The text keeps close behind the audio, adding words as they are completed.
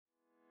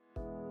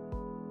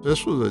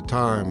This was a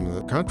time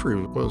the country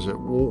was at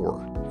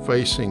war,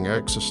 facing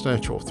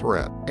existential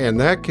threat, and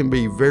that can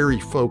be very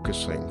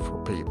focusing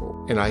for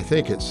people. And I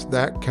think it's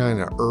that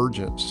kind of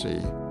urgency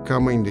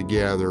coming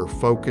together,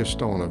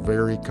 focused on a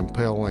very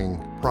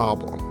compelling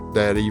problem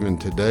that even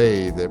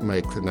today that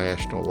make the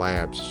national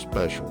labs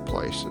special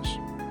places.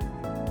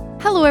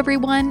 Hello,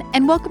 everyone,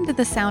 and welcome to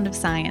The Sound of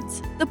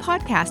Science, the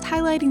podcast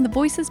highlighting the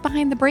voices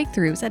behind the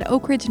breakthroughs at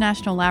Oak Ridge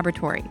National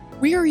Laboratory.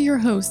 We are your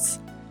hosts,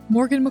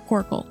 Morgan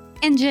McCorkle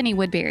and Jenny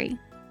Woodbury.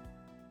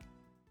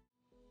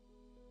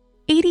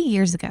 80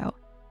 years ago,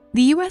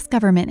 the U.S.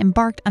 government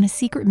embarked on a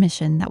secret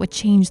mission that would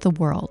change the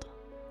world.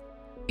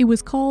 It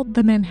was called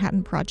the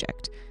Manhattan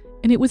Project,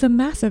 and it was a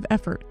massive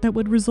effort that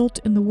would result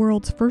in the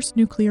world's first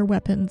nuclear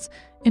weapons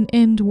and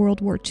end World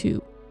War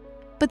II.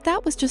 But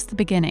that was just the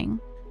beginning.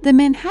 The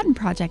Manhattan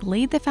Project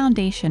laid the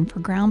foundation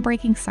for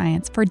groundbreaking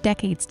science for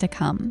decades to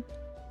come.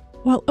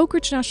 While Oak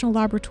Ridge National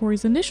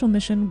Laboratory's initial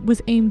mission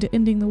was aimed at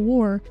ending the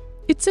war,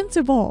 it since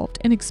evolved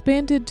and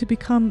expanded to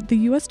become the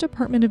U.S.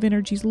 Department of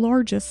Energy's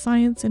largest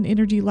science and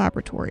energy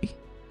laboratory.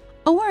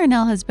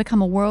 ORNL has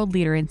become a world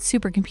leader in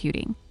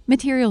supercomputing,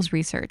 materials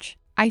research,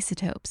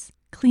 isotopes,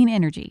 clean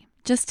energy,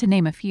 just to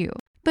name a few,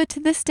 but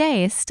to this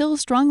day is still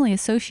strongly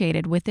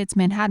associated with its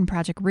Manhattan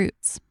Project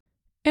roots.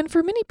 And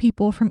for many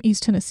people from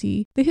East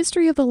Tennessee, the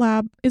history of the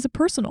lab is a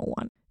personal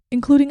one,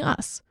 including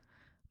us.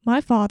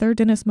 My father,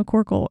 Dennis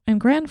McCorkle, and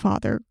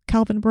grandfather,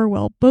 Calvin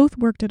Burwell, both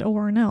worked at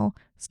ORNL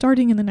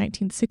starting in the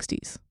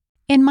 1960s.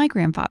 And my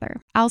grandfather,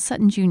 Al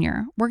Sutton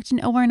Jr., worked in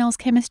ORNL's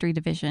chemistry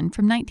division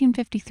from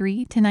 1953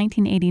 to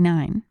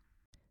 1989.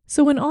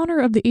 So in honor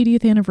of the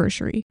 80th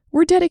anniversary,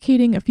 we're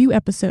dedicating a few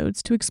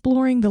episodes to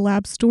exploring the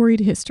lab's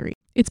storied history,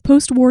 its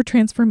post-war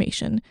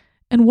transformation,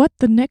 and what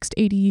the next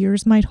 80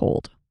 years might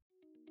hold.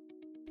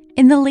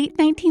 In the late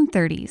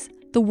 1930s,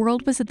 the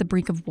world was at the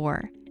brink of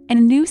war, and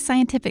a new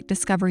scientific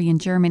discovery in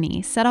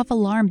Germany set off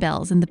alarm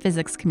bells in the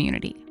physics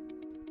community.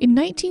 In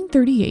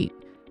 1938,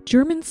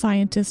 German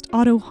scientist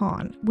Otto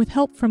Hahn, with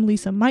help from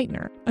Lisa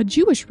Meitner, a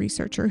Jewish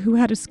researcher who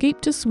had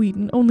escaped to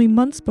Sweden only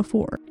months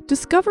before,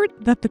 discovered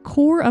that the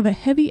core of a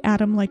heavy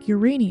atom like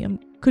uranium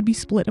could be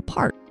split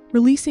apart,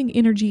 releasing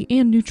energy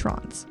and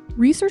neutrons.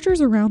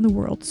 Researchers around the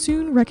world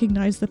soon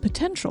recognized the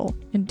potential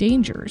and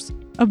dangers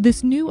of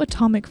this new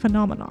atomic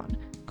phenomenon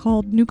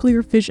called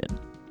nuclear fission.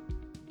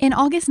 In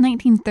August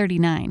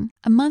 1939,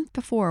 a month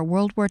before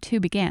World War II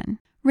began,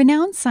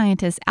 renowned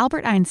scientist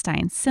Albert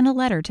Einstein sent a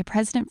letter to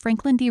President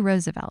Franklin D.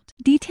 Roosevelt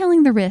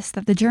detailing the risks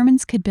that the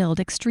Germans could build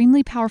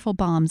extremely powerful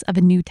bombs of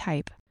a new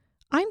type.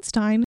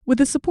 Einstein, with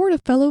the support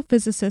of fellow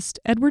physicists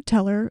Edward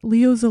Teller,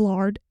 Leo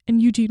Szilard,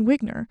 and Eugene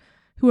Wigner,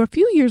 who a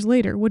few years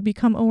later would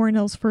become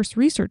ORNL's first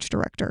research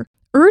director,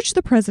 urged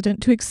the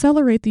president to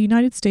accelerate the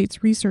United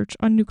States' research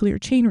on nuclear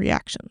chain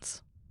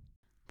reactions.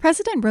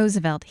 President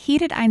Roosevelt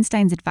heeded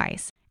Einstein's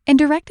advice and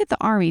directed the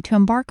Army to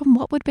embark on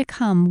what would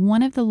become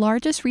one of the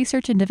largest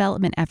research and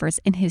development efforts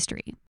in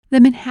history, the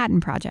Manhattan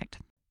Project.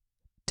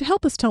 To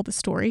help us tell the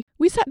story,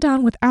 we sat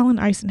down with Alan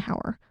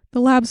Icenhour,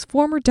 the lab's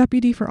former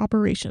deputy for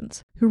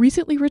operations, who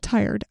recently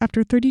retired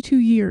after 32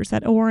 years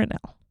at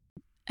ORNL.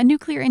 A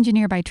nuclear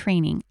engineer by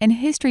training and a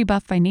history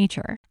buff by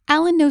nature,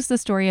 Alan knows the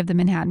story of the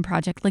Manhattan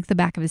Project like the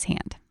back of his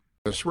hand.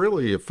 It's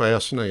really a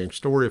fascinating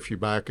story if you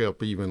back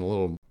up even a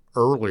little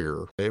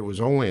earlier. It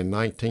was only in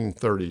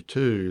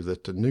 1932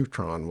 that the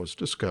neutron was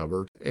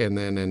discovered, and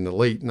then in the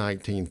late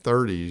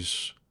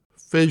 1930s,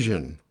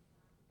 fission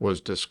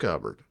was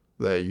discovered,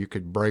 that you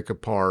could break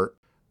apart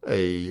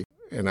an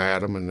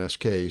atom, in this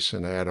case,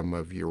 an atom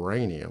of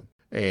uranium,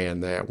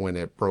 and that when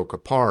it broke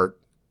apart,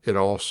 it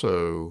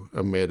also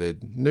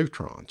emitted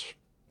neutrons.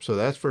 So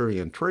that's very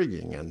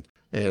intriguing.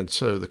 And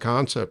so the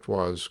concept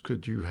was,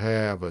 could you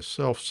have a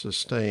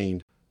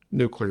self-sustained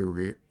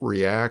nuclear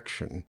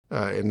reaction?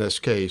 In this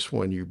case,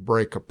 when you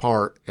break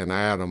apart an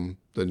atom,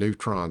 the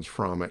neutrons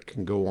from it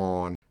can go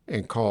on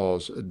and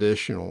cause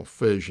additional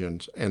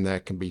fissions, and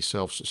that can be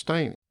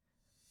self-sustaining.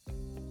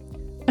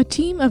 A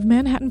team of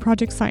Manhattan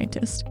Project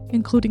scientists,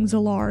 including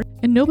Szilard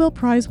and Nobel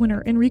Prize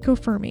winner Enrico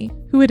Fermi,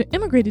 who had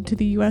immigrated to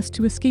the U.S.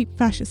 to escape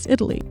fascist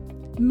Italy,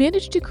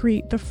 managed to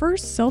create the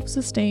first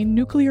self-sustained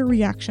nuclear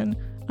reaction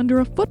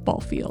under a football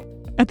field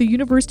at the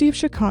University of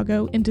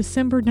Chicago in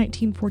December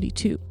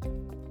 1942.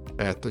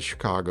 At the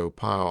Chicago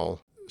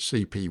Pile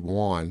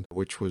CP1,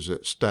 which was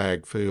at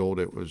Stagg Field.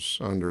 It was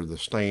under the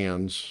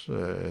stands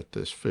at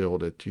this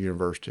field at the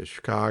University of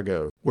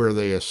Chicago, where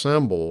they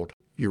assembled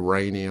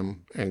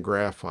uranium and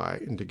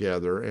graphite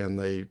together, and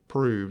they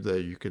proved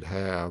that you could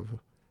have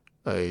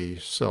a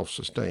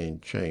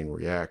self-sustained chain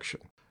reaction.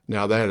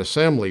 Now, that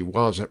assembly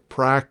wasn't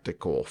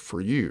practical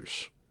for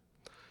use,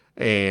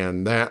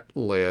 and that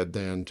led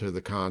then to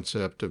the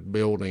concept of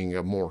building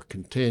a more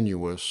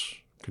continuous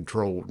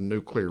controlled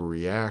nuclear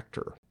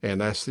reactor,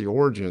 and that's the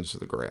origins of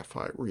the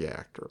graphite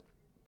reactor.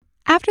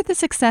 After the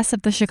success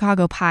of the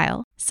Chicago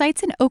Pile,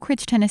 sites in Oak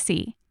Ridge,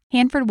 Tennessee,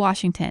 Hanford,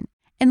 Washington,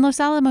 and Los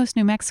Alamos,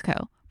 New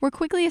Mexico were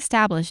quickly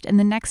established in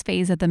the next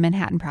phase of the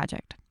Manhattan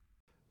Project.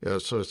 Yeah,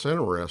 so it's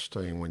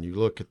interesting when you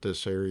look at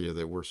this area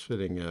that we're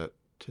sitting at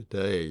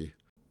today.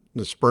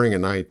 the spring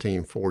of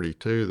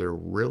 1942, there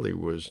really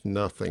was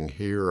nothing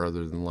here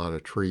other than a lot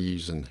of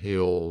trees and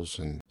hills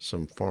and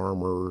some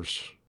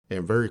farmers.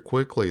 And very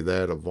quickly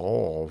that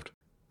evolved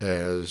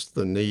as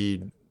the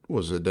need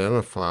was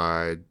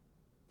identified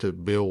to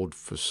build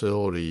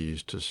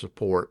facilities to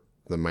support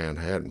the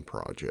Manhattan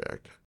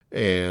Project.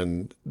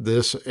 And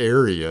this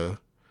area,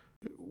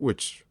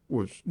 which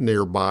was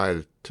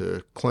nearby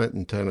to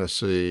Clinton,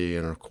 Tennessee,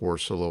 and of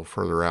course a little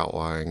further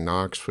outlying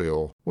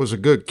Knoxville, was a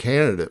good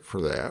candidate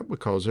for that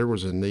because there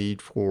was a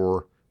need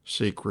for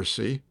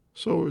secrecy,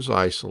 so it was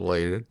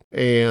isolated,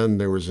 and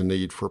there was a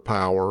need for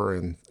power,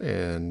 and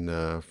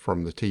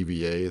from the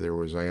TVA there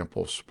was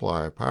ample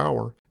supply of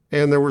power,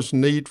 and there was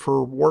need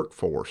for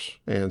workforce,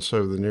 and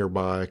so the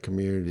nearby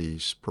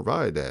communities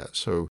provide that.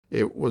 So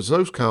it was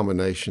those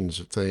combinations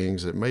of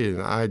things that made it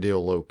an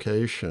ideal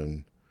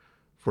location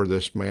for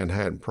this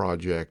Manhattan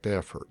Project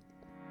effort.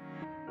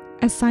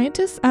 As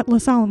scientists at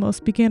Los Alamos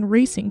began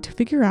racing to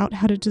figure out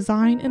how to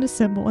design and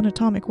assemble an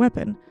atomic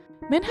weapon,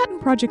 Manhattan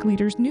Project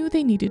leaders knew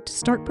they needed to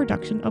start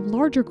production of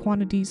larger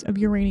quantities of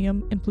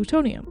uranium and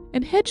plutonium,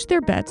 and hedged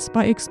their bets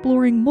by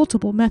exploring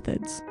multiple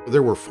methods.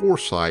 There were 4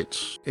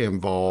 sites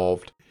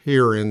involved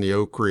here in the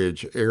Oak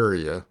Ridge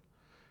area,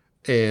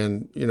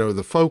 and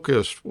the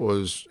focus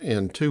was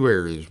in 2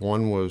 areas.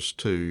 One was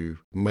to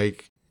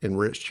make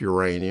enriched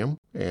uranium,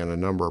 and a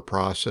number of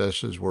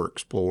processes were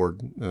explored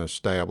and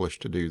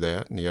established to do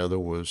that, and the other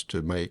was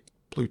to make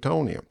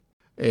plutonium.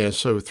 And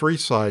so 3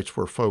 sites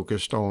were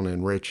focused on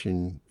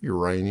enriching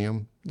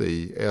uranium: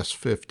 the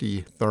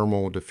S-50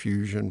 thermal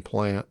diffusion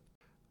plant,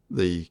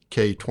 the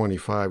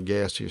K-25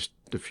 gaseous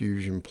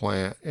diffusion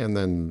plant, and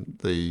then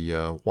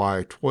the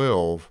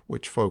Y-12,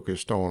 which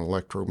focused on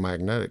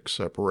electromagnetic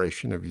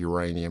separation of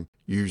uranium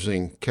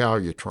using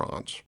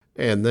calutrons.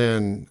 And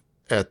then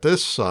at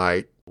this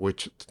site,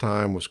 which at the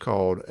time was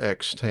called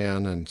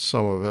X-10, and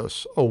some of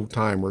us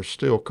old-timers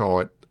still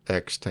call it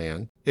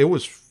X-10, it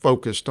was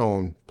focused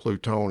on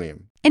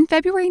plutonium. In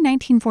February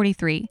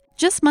 1943,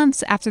 just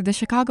months after the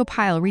Chicago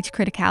pile reached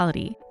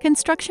criticality,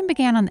 construction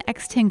began on the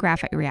X-10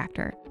 graphite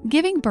reactor,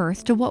 giving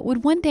birth to what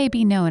would one day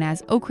be known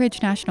as Oak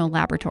Ridge National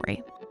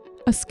Laboratory.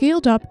 A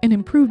scaled-up and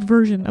improved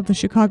version of the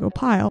Chicago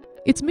pile,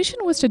 its mission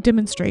was to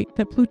demonstrate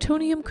that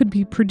plutonium could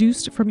be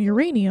produced from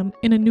uranium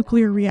in a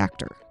nuclear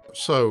reactor.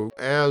 So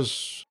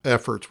as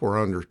efforts were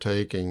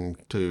undertaking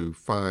to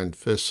find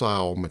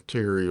fissile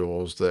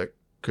materials that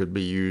could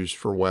be used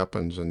for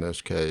weapons in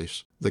this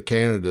case, the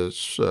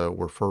candidates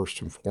were first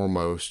and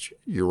foremost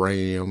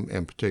uranium,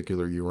 in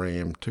particular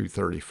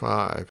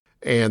uranium-235,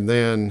 and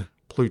then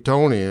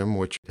plutonium,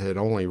 which had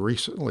only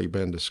recently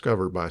been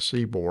discovered by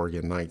Seaborg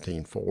in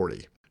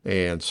 1940.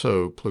 And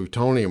so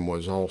plutonium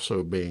was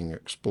also being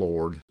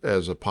explored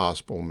as a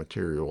possible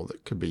material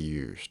that could be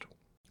used.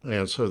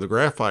 And so the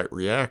graphite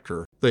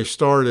reactor, they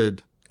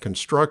started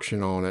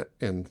construction on it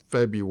in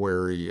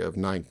February of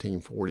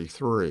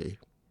 1943,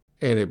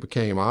 and it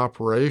became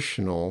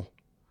operational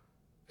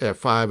at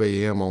 5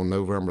 a.m. on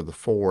November the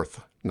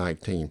 4th,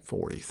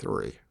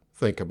 1943.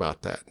 Think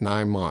about that,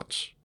 9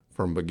 months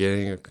from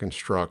beginning of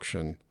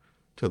construction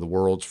to the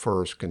world's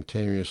first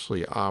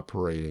continuously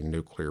operating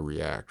nuclear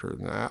reactor.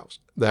 And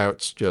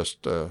that's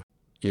just an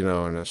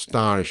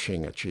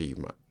astonishing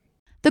achievement.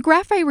 The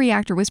graphite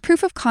reactor was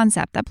proof of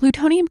concept that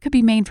plutonium could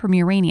be made from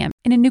uranium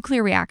in a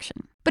nuclear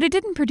reaction, but it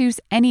didn't produce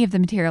any of the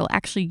material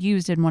actually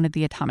used in one of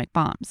the atomic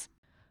bombs.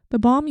 The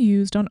bomb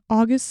used on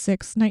August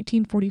 6,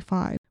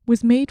 1945,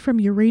 was made from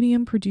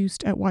uranium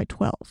produced at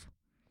Y-12.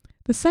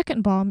 The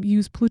second bomb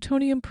used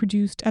plutonium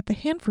produced at the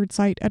Hanford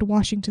site at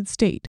Washington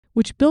State,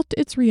 which built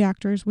its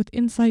reactors with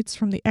insights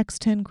from the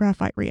X-10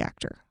 graphite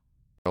reactor.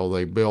 Well,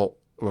 they built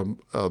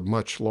a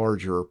much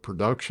larger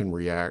production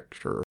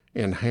reactor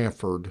in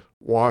Hanford,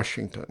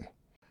 Washington.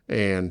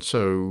 And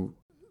so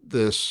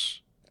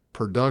this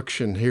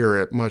production here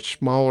at much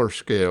smaller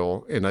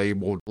scale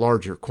enabled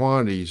larger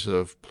quantities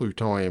of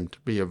plutonium to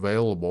be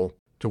available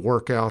to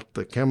work out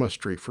the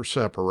chemistry for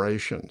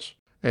separations.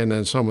 And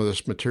then some of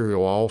this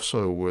material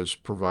also was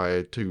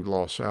provided to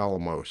Los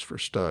Alamos for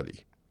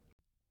study.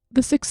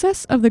 The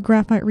success of the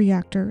graphite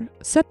reactor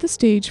set the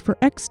stage for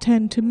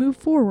X-10 to move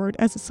forward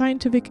as a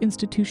scientific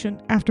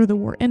institution after the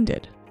war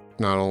ended.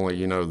 Not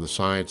only, the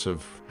science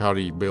of how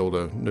do you build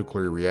a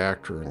nuclear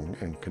reactor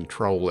and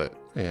control it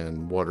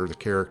and what are the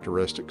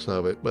characteristics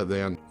of it, but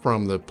then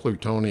from the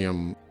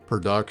plutonium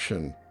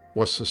production,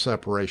 what's the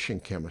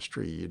separation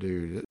chemistry you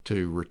do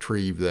to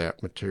retrieve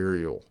that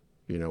material,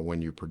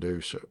 when you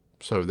produce it.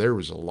 So there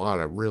was a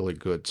lot of really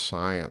good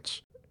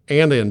science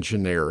and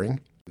engineering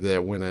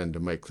that went in to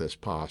make this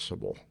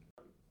possible.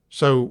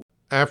 So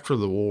after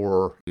the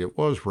war, it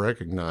was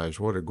recognized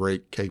what a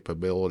great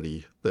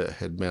capability that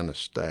had been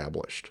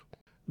established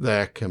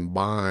that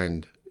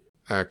combined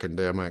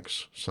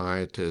academics,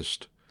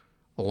 scientists,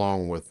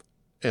 along with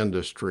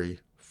industry,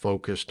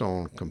 focused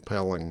on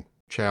compelling,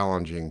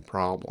 challenging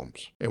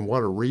problems. And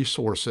what a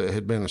resource that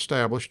had been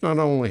established not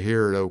only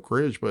here at Oak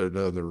Ridge, but at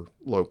other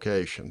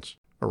locations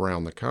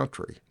around the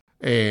country.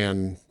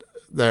 And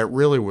that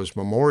really was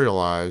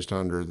memorialized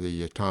under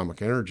the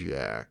Atomic Energy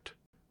Act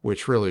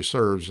which really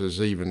serves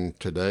as even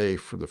today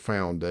for the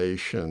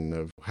foundation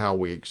of how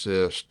we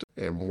exist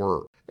and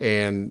work.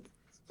 And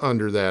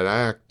under that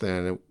act,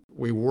 then,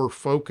 we were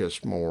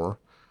focused more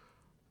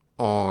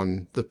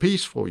on the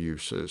peaceful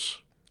uses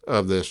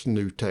of this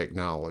new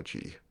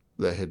technology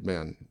that had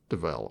been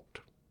developed,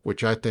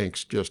 which I think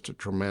is just a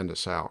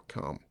tremendous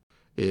outcome,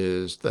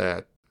 is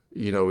that,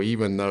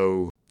 even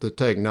though the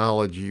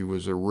technology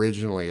was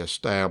originally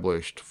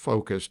established,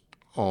 focused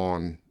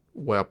on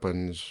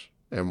weapons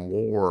and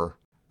war,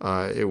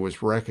 it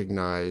was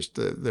recognized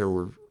that there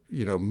were,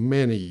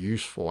 many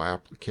useful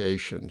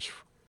applications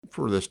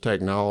for this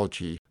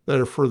technology that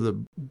are for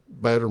the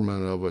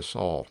betterment of us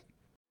all.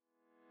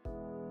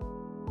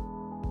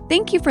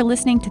 Thank you for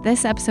listening to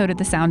this episode of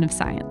The Sound of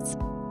Science.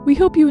 We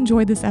hope you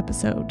enjoyed this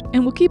episode,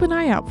 and we'll keep an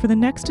eye out for the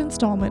next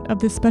installment of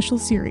this special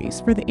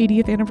series for the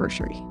 80th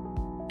anniversary.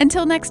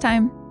 Until next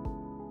time.